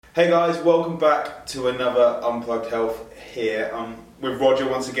Hey guys, welcome back to another Unplugged Health here. With Roger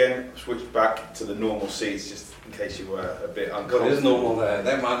once again. Switched back to the normal seats just in case you were a bit uncomfortable. What is normal there?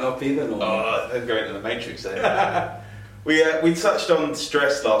 That might not be the normal. Oh, they're going to the Matrix then. We touched on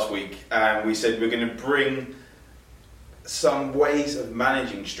stress last week and we said we're going to bring some ways of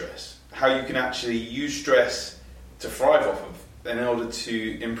managing stress. How you can actually use stress to thrive off of in order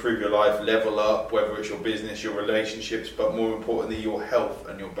to improve your life, level up, whether it's your business, your relationships, but more importantly, your health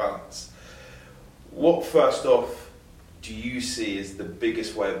and your balance. What, first off, do you see as the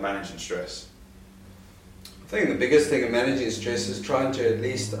biggest way of managing stress? I think the biggest thing in managing stress is trying to at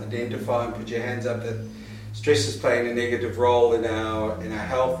least identify and put your hands up that stress is playing a negative role in our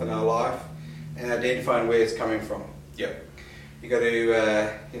health and our life, and identifying where it's coming from. Yeah. You got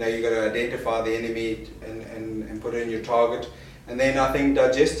to identify the enemy and put it in your target. And then I think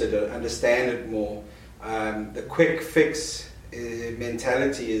digest it, understand it more. The quick fix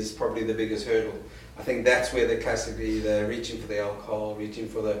mentality is probably the biggest hurdle. I think that's where the reaching for the alcohol, reaching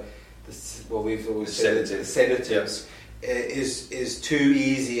for the sedatives is too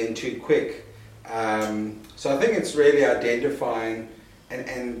easy and too quick. So I think it's really identifying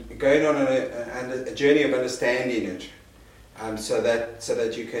and going on a journey of understanding it. So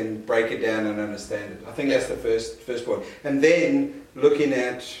that you can break it down and understand it. I think that's the first point. And then looking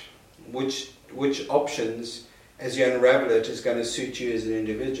at which options, as you unravel it, is going to suit you as an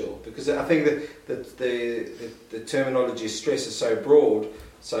individual. Because I think that the terminology stress is so broad.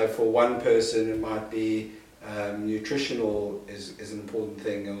 So for one person, it might be nutritional is an important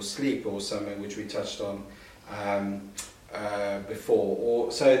thing, or sleep, or something which we touched on before, or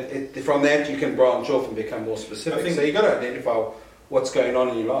from that you can branch off and become more specific. So you've got to identify what's going on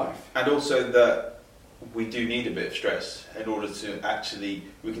in your life, and also that we do need a bit of stress in order to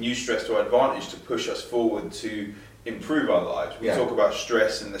we can use stress to our advantage to push us forward to improve our lives. We talk about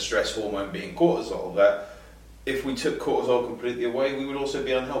stress and the stress hormone being cortisol, that if we took cortisol completely away, we would also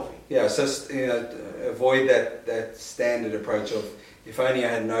be unhealthy. So avoid that standard approach of if only I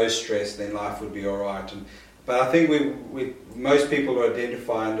had no stress, then life would be all right. But I think most people are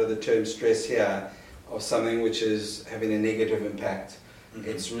identifying under the term stress here of something which is having a negative impact. Mm-hmm.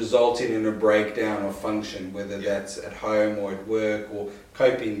 It's resulting in a breakdown of function, whether that's at home or at work, or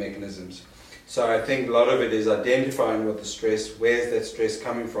coping mechanisms. So I think a lot of it is identifying what the stress, where's that stress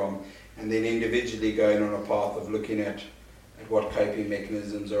coming from, and then individually going on a path of looking at what coping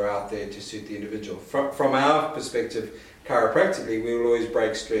mechanisms are out there to suit the individual. From our perspective, chiropractically, we will always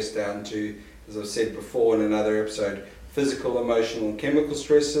break stress down to, as I've said before in another episode, physical, emotional, and chemical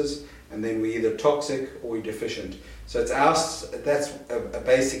stresses, and then we're either toxic or we're deficient. So that's a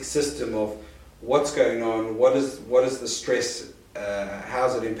basic system of what's going on, what is the stress,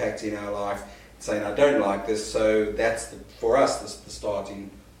 how's it impacting our life, saying I don't like this, so that's for us the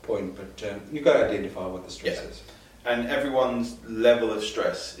starting point. But you've got to identify what the stress is. And everyone's level of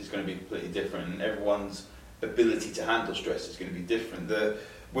stress is going to be completely different, and everyone's ability to handle stress is going to be different.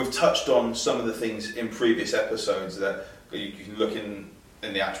 We've touched on some of the things in previous episodes that you can look in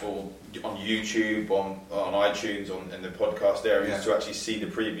the actual, on YouTube, on iTunes, in the podcast areas to actually see the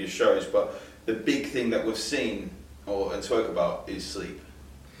previous shows. But the big thing that we've seen and spoke about is sleep.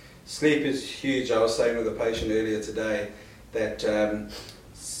 Sleep is huge. I was saying with a patient earlier today that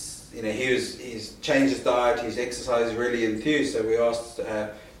he's changed his diet, he's exercised, really enthused. So we asked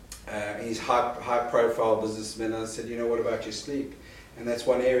he's high profile businessman. I said, what about your sleep? And that's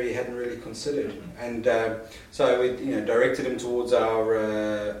one area he hadn't really considered. And so we directed him towards our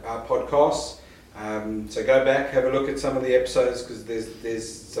podcasts. So go back, have a look at some of the episodes, because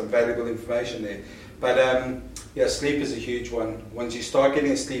there's some valuable information there. But sleep is a huge one. Once you start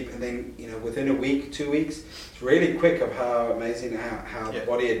getting sleep, and then within a week, 2 weeks, it's really quick of how amazing how the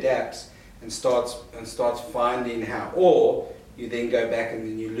body adapts and starts finding how. Or you then go back and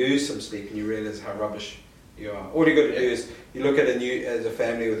then you lose some sleep and you realize how rubbish you are. All you got to do is you look at as a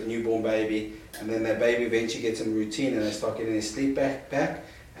family with a newborn baby, and then that baby eventually gets in a routine and they start getting their sleep back,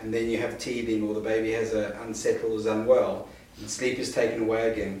 and then you have teething, or the baby has unsettled, is unwell, and sleep is taken away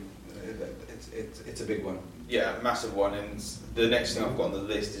again. It's a big one. Yeah, a massive one. And the next thing I've got on the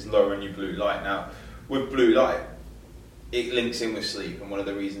list is lowering your blue light. Now, with blue light, it links in with sleep, and one of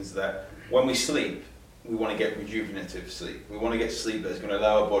the reasons that when we sleep, we want to get rejuvenative sleep. We want to get sleep that's going to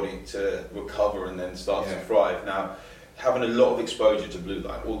allow our body to recover and then start to thrive. Now, having a lot of exposure to blue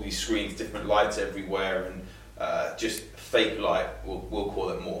light, all these screens, different lights everywhere, and just fake light, we'll call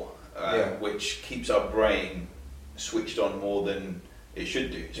it more, which keeps our brain switched on more than it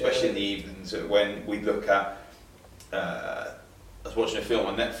should do, especially in the evenings. When we look at, I was watching a film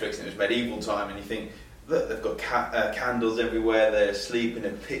on Netflix and it was medieval time, and you think look, they've got candles everywhere, they're asleep in a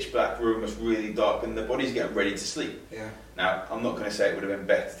pitch black room that's really dark, and the body's getting ready to sleep. Yeah. Now, I'm not going to say it would have been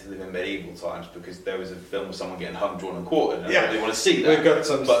better to live in medieval times, because there was a film of someone getting hung, drawn and quartered, and I really want to see that. We've got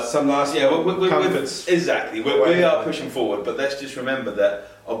some nice comforts. Exactly, we are pushing forward, but let's just remember that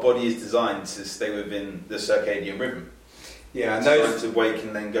our body is designed to stay within the circadian rhythm. Yeah, and those to wake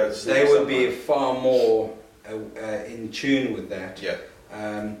and then go to sleep. They would be far more in tune with that. Yeah.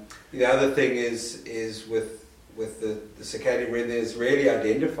 The other thing is with the circadian rhythm is really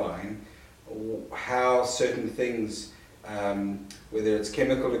identifying how certain things, whether it's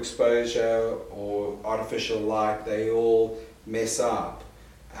chemical exposure or artificial light, they all mess up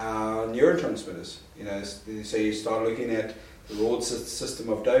our neurotransmitters. So you start looking at the reward system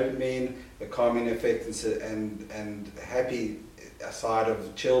of dopamine, the calming effect, and happy side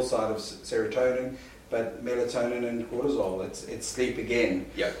of chill side of serotonin, but melatonin and cortisol. It's sleep again.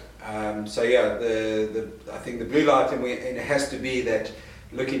 Yeah. I think the blue light, and it has to be that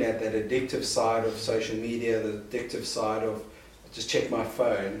looking at that addictive side of social media, the addictive side of just check my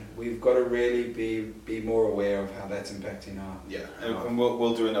phone. We've got to really be more aware of how that's impacting our. Yeah, and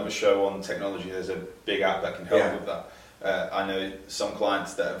we'll do another show on technology. There's a big app that can help with that. I know some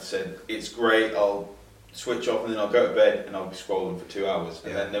clients that have said it's great. I'll switch off and then I'll go to bed and I'll be scrolling for 2 hours,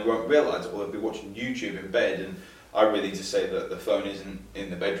 and then they won't realise it, or they'll be watching YouTube in bed. And I really just say that the phone isn't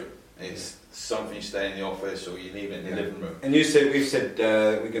in the bedroom. It's something you stay in the office or you leave it in the living room. And we've said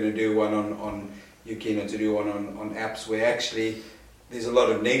we're going to do one on you're keen to do one on apps where actually there's a lot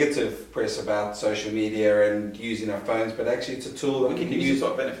of negative press about social media and using our phones, but actually it's a tool that we can use to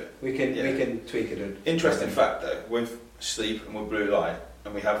our benefit. We can tweak it. Interesting fact though, with sleep and with blue light,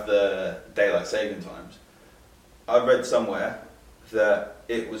 and we have the daylight saving times. I read somewhere that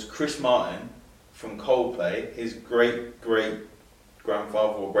it was Chris Martin from Coldplay, his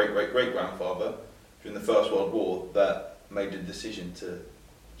great-great-grandfather or great-great-great-grandfather during the First World War, that made the decision to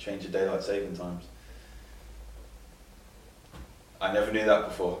change the daylight saving times. I never knew that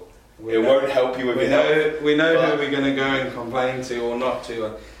before. Won't help you with your health. We know who we're going to go and complain to or not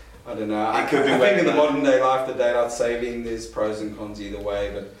to. I don't know. I think in the modern day life, the daylight saving, there's pros and cons either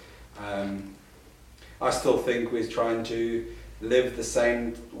way, but I still think we're trying to live the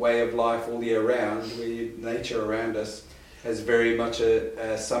same way of life all year round, where nature around us has very much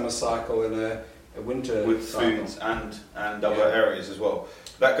a summer cycle and a winter with cycle. Foods and other areas as well.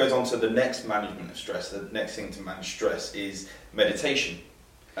 That goes on to the next management of stress. The next thing to manage stress is meditation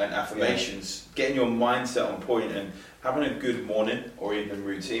and affirmations, getting your mindset on point and having a good morning or even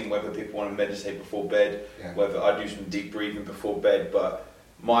routine, whether people want to meditate before bed, whether I do some deep breathing before bed, but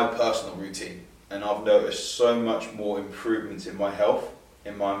my personal routine. And I've noticed so much more improvements in my health,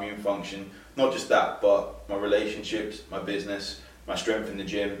 in my immune function, not just that, but my relationships, my business, my strength in the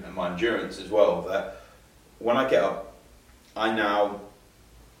gym and my endurance as well, that when I get up, I now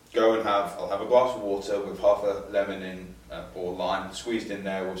go and I'll have a glass of water with half a lemon in or lime squeezed in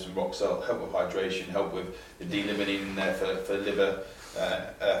there with some rock salt, help with hydration, help with the D-limonene in there for liver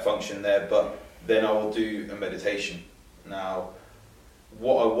function there, but then I will do a meditation. Now,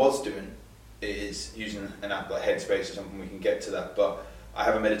 what I was doing is using an app like Headspace or something, we can get to that, but I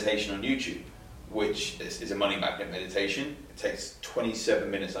have a meditation on YouTube, which is a money magnet meditation. It takes 27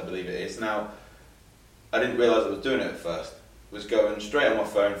 minutes, I believe it is. Now, I didn't realise I was doing it at first. Was going straight on my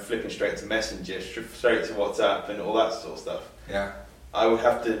phone, flipping straight to Messenger, straight to WhatsApp and all that sort of stuff. Yeah. I would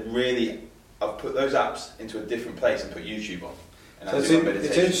have to I've put those apps into a different place and put YouTube on. And so it's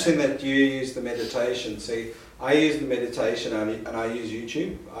interesting that you use the meditation. See, I use the meditation and I use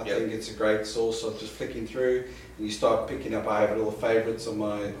YouTube. I think it's a great source of just flicking through, and you start picking up. I have little favourites on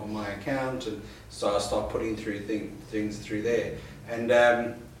my account, and so I start putting through things through there. And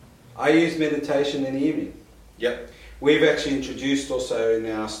I use meditation in the evening. Yep. We've actually introduced also in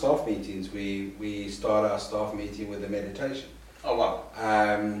our staff meetings. We start our staff meeting with a meditation. Oh wow!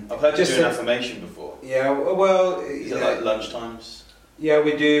 I've heard you do an affirmation before. Yeah, well, is it like lunchtimes? Yeah,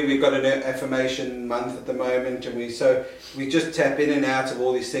 we do. We've got an affirmation month at the moment, and we just tap in and out of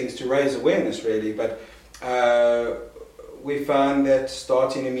all these things to raise awareness, really. But we found that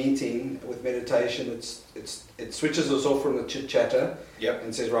starting a meeting with meditation, it switches us off from the chit chatter,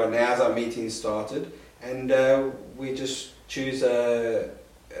 and says, right, now's our meeting started, and we just choose a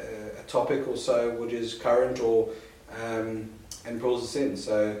topic or so which is current or and pulls us in.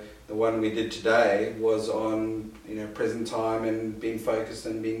 So the one we did today was on present time and being focused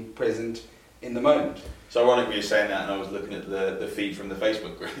and being present in the moment. So ironically you're saying that, and I was looking at the feed from the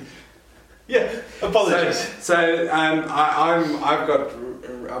Facebook group. Yeah, apologies. So I'm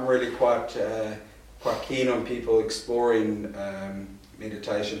really quite keen on people exploring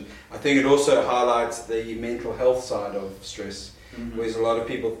meditation. I think it also highlights the mental health side of stress. Whereas a lot of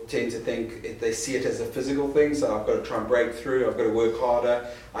people tend to think they see it as a physical thing, so I've got to try and break through, I've got to work harder,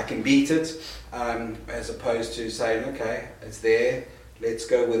 I can beat it, as opposed to saying, okay, it's there, let's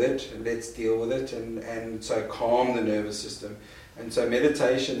go with it, and let's deal with it, and so calm the nervous system. And so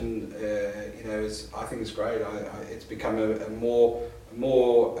meditation, I think it's great. It's become a more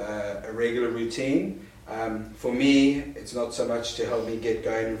a regular routine. For me, it's not so much to help me get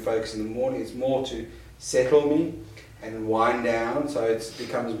going and focus in the morning, it's more to settle me and wind down, so it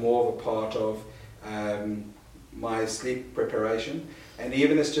becomes more of a part of my sleep preparation. And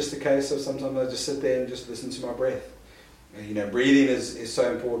even it's just a case of sometimes I just sit there and just listen to my breath. Breathing is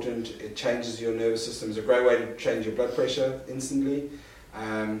so important. It changes your nervous system. It's a great way to change your blood pressure instantly.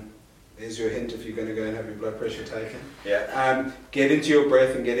 There's your hint if you're going to go and have your blood pressure taken. Yeah. Get into your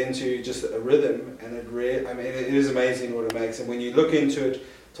breath and get into just a rhythm, and it is amazing what it makes. And when you look into it,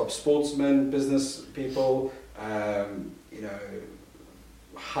 top sportsmen, business people,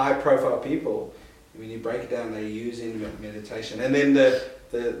 high-profile people, when you break it down, they use in meditation. And then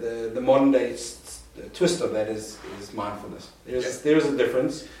the modern day twist of that is mindfulness. There is a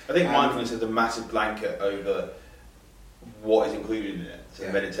difference. I think mindfulness is a massive blanket over what is included in it. So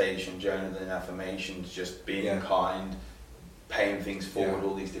meditation, journaling, affirmations, just being kind, paying things forward,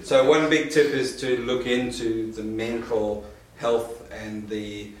 all these different So things. one big tip is to look into the mental health and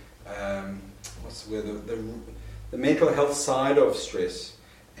the mental health side of stress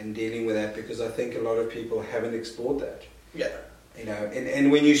and dealing with that, because I think a lot of people haven't explored that. Yeah.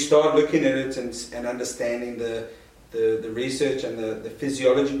 And when you start looking at it and understanding the research and the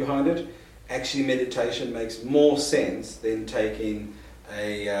physiology behind it, actually meditation makes more sense than taking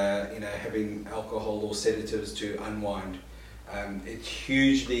having alcohol or sedatives to unwind. It's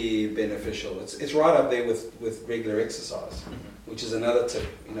hugely beneficial. It's right up there with regular exercise, which is another tip,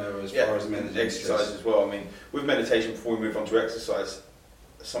 as far as managing exercise stress. as well. I mean, with meditation, before we move on to exercise,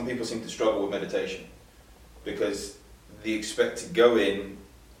 some people seem to struggle with meditation because they expect to go in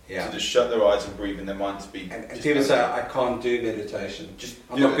to just shut their eyes and breathe in their mind to be. And people say, I can't do meditation.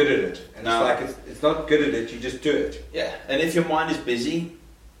 I'm not good at it. And it's not good at it, you just do it. Yeah, and if your mind is busy,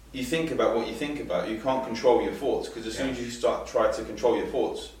 you think about what you think about. You can't control your thoughts, because as soon as you try to control your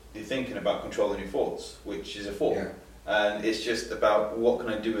thoughts, you're thinking about controlling your thoughts, which is a thought. Yeah. And it's just about what can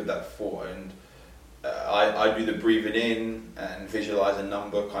I do with that thought. And I do the breathing in and visualize a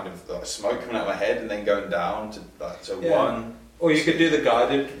number, kind of like smoke coming out of my head and then going down to one. Or you could do the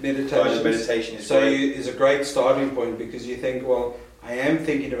guided meditation. Guided meditation is great. Is a great starting point, because you think, well, I am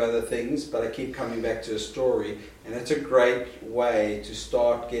thinking of other things, but I keep coming back to a story, and that's a great way to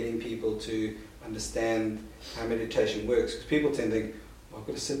start getting people to understand how meditation works. Because people tend to think, well, I've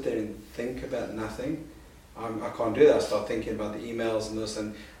got to sit there and think about nothing. I can't do that. I start thinking about the emails and this,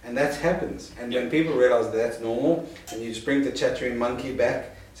 and that happens. And when people realize that that's normal, and you just bring the chattering monkey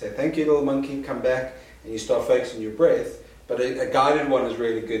back, say, thank you, little monkey, come back, and you start focusing on your breath. But a guided one is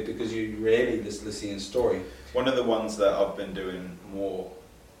really good, because you're really just listening to a story. One of the ones that I've been doing more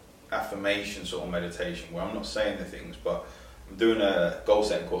affirmation sort of meditation, where I'm not saying the things, but I'm doing a goal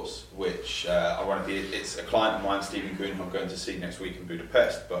setting course, which ironically it's a client of mine, Stephen Kuhn, who I'm going to see next week in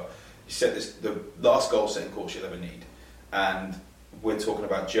Budapest. But he said this, the last goal setting course you'll ever need, and we're talking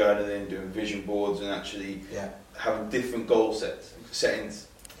about journaling, doing vision boards, and actually having different goal sets,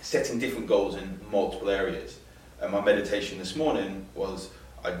 setting different goals in multiple areas. And my meditation this morning was,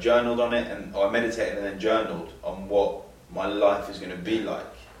 I journaled on it, and I meditated and then journaled on what my life is going to be like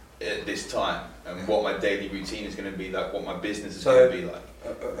at this time, and what my daily routine is going to be like, what my business is going to be like.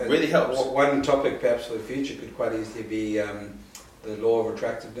 It really helps. One topic perhaps for the future could quite easily be the law of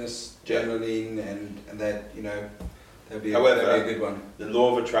attractiveness, journaling, and that, that'd be a good one. The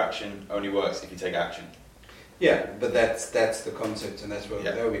law of attraction only works if you take action. Yeah, but that's the concept, and that's what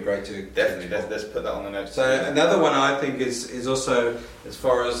that would be great to definitely. Let's put that on the notes. So another one I think is also, as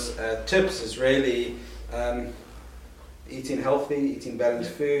far as tips, is really eating healthy, eating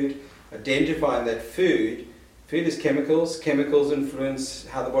balanced food, identifying that food is chemicals. Chemicals influence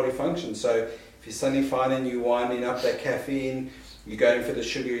how the body functions. So if you're suddenly finding you winding up that caffeine, you're going for the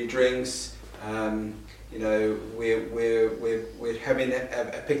sugary drinks. We're having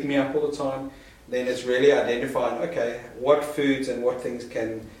a pick me up all the time. Then it's really identifying, okay, what foods and what things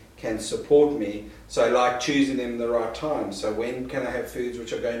can support me. So I like choosing them at the right time. So when can I have foods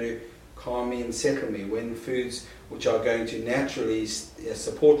which are going to calm me and settle me? When foods which are going to naturally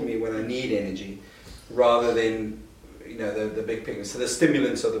support me when I need energy, rather than the big picture. So the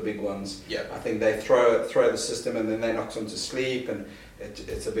stimulants are the big ones. Yeah. I think they throw the system, and then they knock them to sleep, and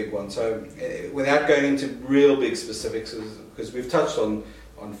it's a big one. So without going into real big specifics, because we've touched on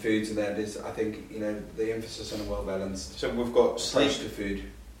foods, and that is, I think, the emphasis on a well balanced. So we've got sleep, to food,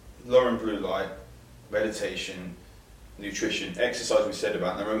 lower and blue light, meditation, nutrition, exercise. We said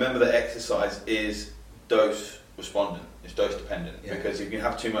about. Now remember that exercise is dose respondent. It's dose dependent, because if you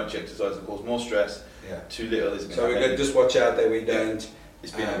have too much exercise, it causes more stress. Too little is going to. So we got to just watch out that we don't.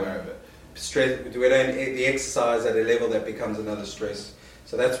 Just being aware of it. Stress. We don't the exercise at a level that becomes another stress.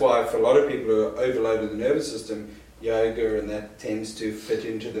 So that's why for a lot of people who are overloaded the nervous system, yoga and that tends to fit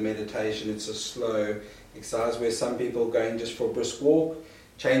into the meditation. It's a slow exercise, where some people going just for a brisk walk,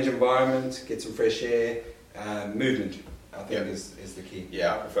 change environment, get some fresh air, movement. I think is the key.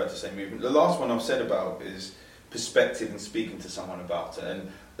 Yeah, I prefer to say movement. The last one I've said about is perspective and speaking to someone about it.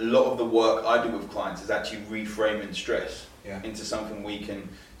 And a lot of the work I do with clients is actually reframing stress into something we can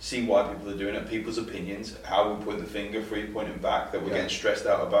see why people are doing it, people's opinions, how we point the finger, if we point it back, that we're getting stressed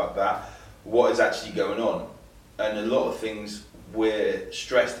out about that, what is actually going on. And a lot of things, we're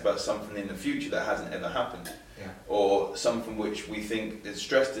stressed about something in the future that hasn't ever happened, or something which we think has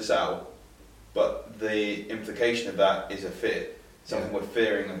stressed us out, but the implication of that is a fear, something we're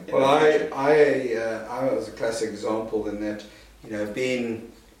fearing in the future. I was a classic example in that,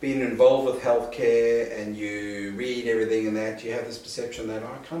 being involved with healthcare, and you read everything and that, you have this perception that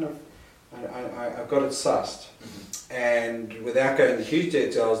I've got it sussed. Mm-hmm. And without going into huge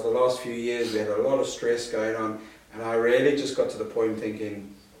details, the last few years we had a lot of stress going on, and I really just got to the point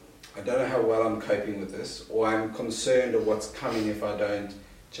thinking, I don't know how well I'm coping with this, or I'm concerned of what's coming if I don't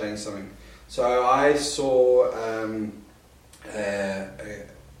change something. So I saw a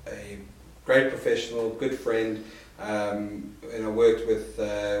great professional, good friend, and I worked with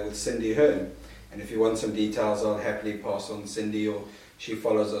Cindy Hearn. And if you want some details, I'll happily pass on Cindy, or she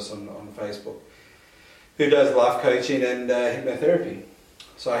follows us on Facebook, who does life coaching and hypnotherapy.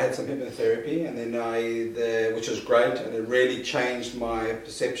 So I had some hypnotherapy, and then which was great, and it really changed my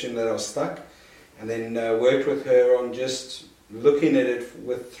perception that I was stuck. And then worked with her on just looking at it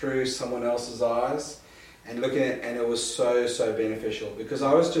through someone else's eyes, and and it was so beneficial, because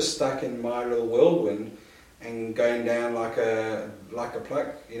I was just stuck in my little whirlwind and going down like a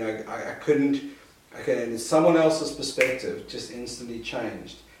plug. I couldn't. Someone else's perspective just instantly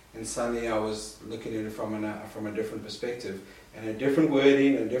changed, and suddenly I was looking at it from a different perspective, and a different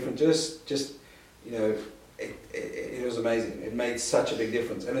wording, and different it was amazing. It made such a big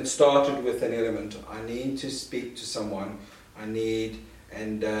difference, and it started with an element. I need to speak to someone. Where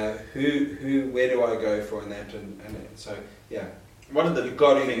do I go for in that? And so one of the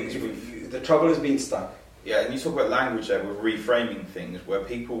things the trouble has been stuck. Yeah, and you talk about language there with reframing things, where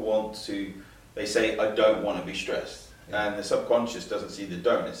people they say, I don't want to be stressed. Yeah. And the subconscious doesn't see the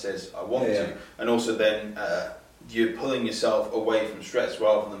don't, it says, I want to. And also then you're pulling yourself away from stress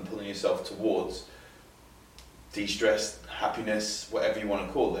rather than pulling yourself towards de-stress, happiness, whatever you want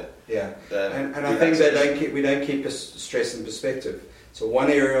to call it. Yeah, and I think we don't keep stress in perspective. So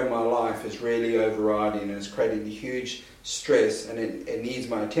one area of my life is really overriding, and it's creating huge stress, and it needs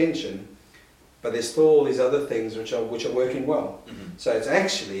my attention. But there's still all these other things which are working well. Mm-hmm. So it's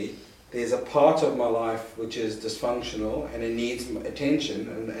actually, there's a part of my life which is dysfunctional and it needs attention,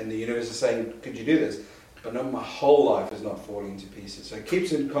 and the universe is saying, could you do this? But not my whole life is not falling to pieces. So it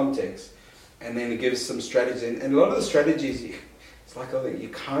keeps it in context, and then it gives some strategies. And a lot of the strategies, it's like you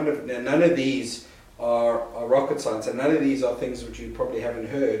kind of, none of these are rocket science, and none of these are things which you probably haven't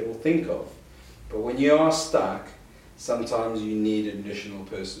heard or think of. But when you are stuck, sometimes you need an additional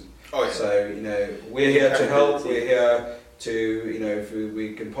person. Oh, yeah. So, we're here to help. We're here to, if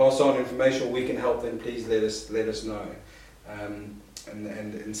we can pass on information, or we can help, then please let us know.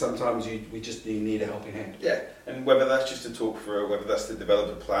 And sometimes we just need a helping hand. Yeah, and whether that's just to talk through, whether that's to develop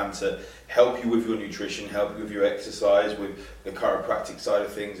a plan to help you with your nutrition, help you with your exercise, with the chiropractic side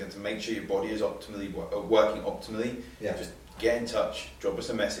of things, and to make sure your body is working optimally, just get in touch, drop us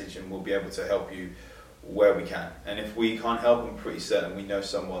a message, and we'll be able to help you where we can. And if we can't help, I'm pretty certain we know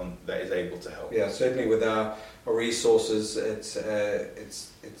someone that is able to help. Yeah, certainly with our resources, it's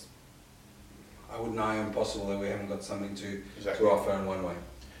I would nigh impossible that we haven't got something to offer in one way.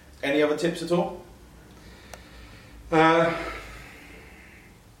 Any other tips at all?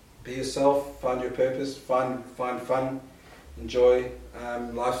 Be yourself, find your purpose, find fun, enjoy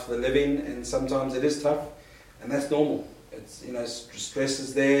life for the living, and sometimes it is tough, and that's normal. It's stress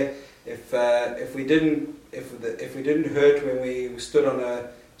is there. If we didn't hurt when we stood on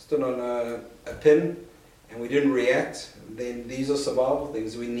a pin and we didn't react, then these are survival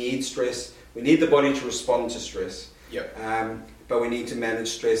things. We need stress. We need the body to respond to stress. Yep. But we need to manage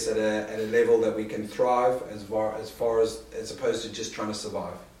stress at a level that we can thrive as opposed to just trying to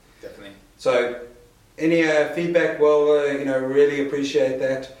survive. Definitely. So, any feedback? Well, really appreciate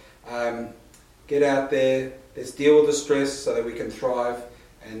that. Get out there. Let's deal with the stress so that we can thrive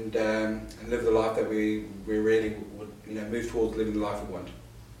and live the life that we really would, move towards living the life we want.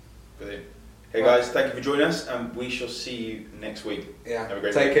 Brilliant. Hey guys, thank you for joining us, and we shall see you next week. Yeah. Have a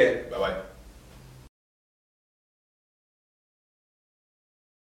great Take week. care. Bye bye.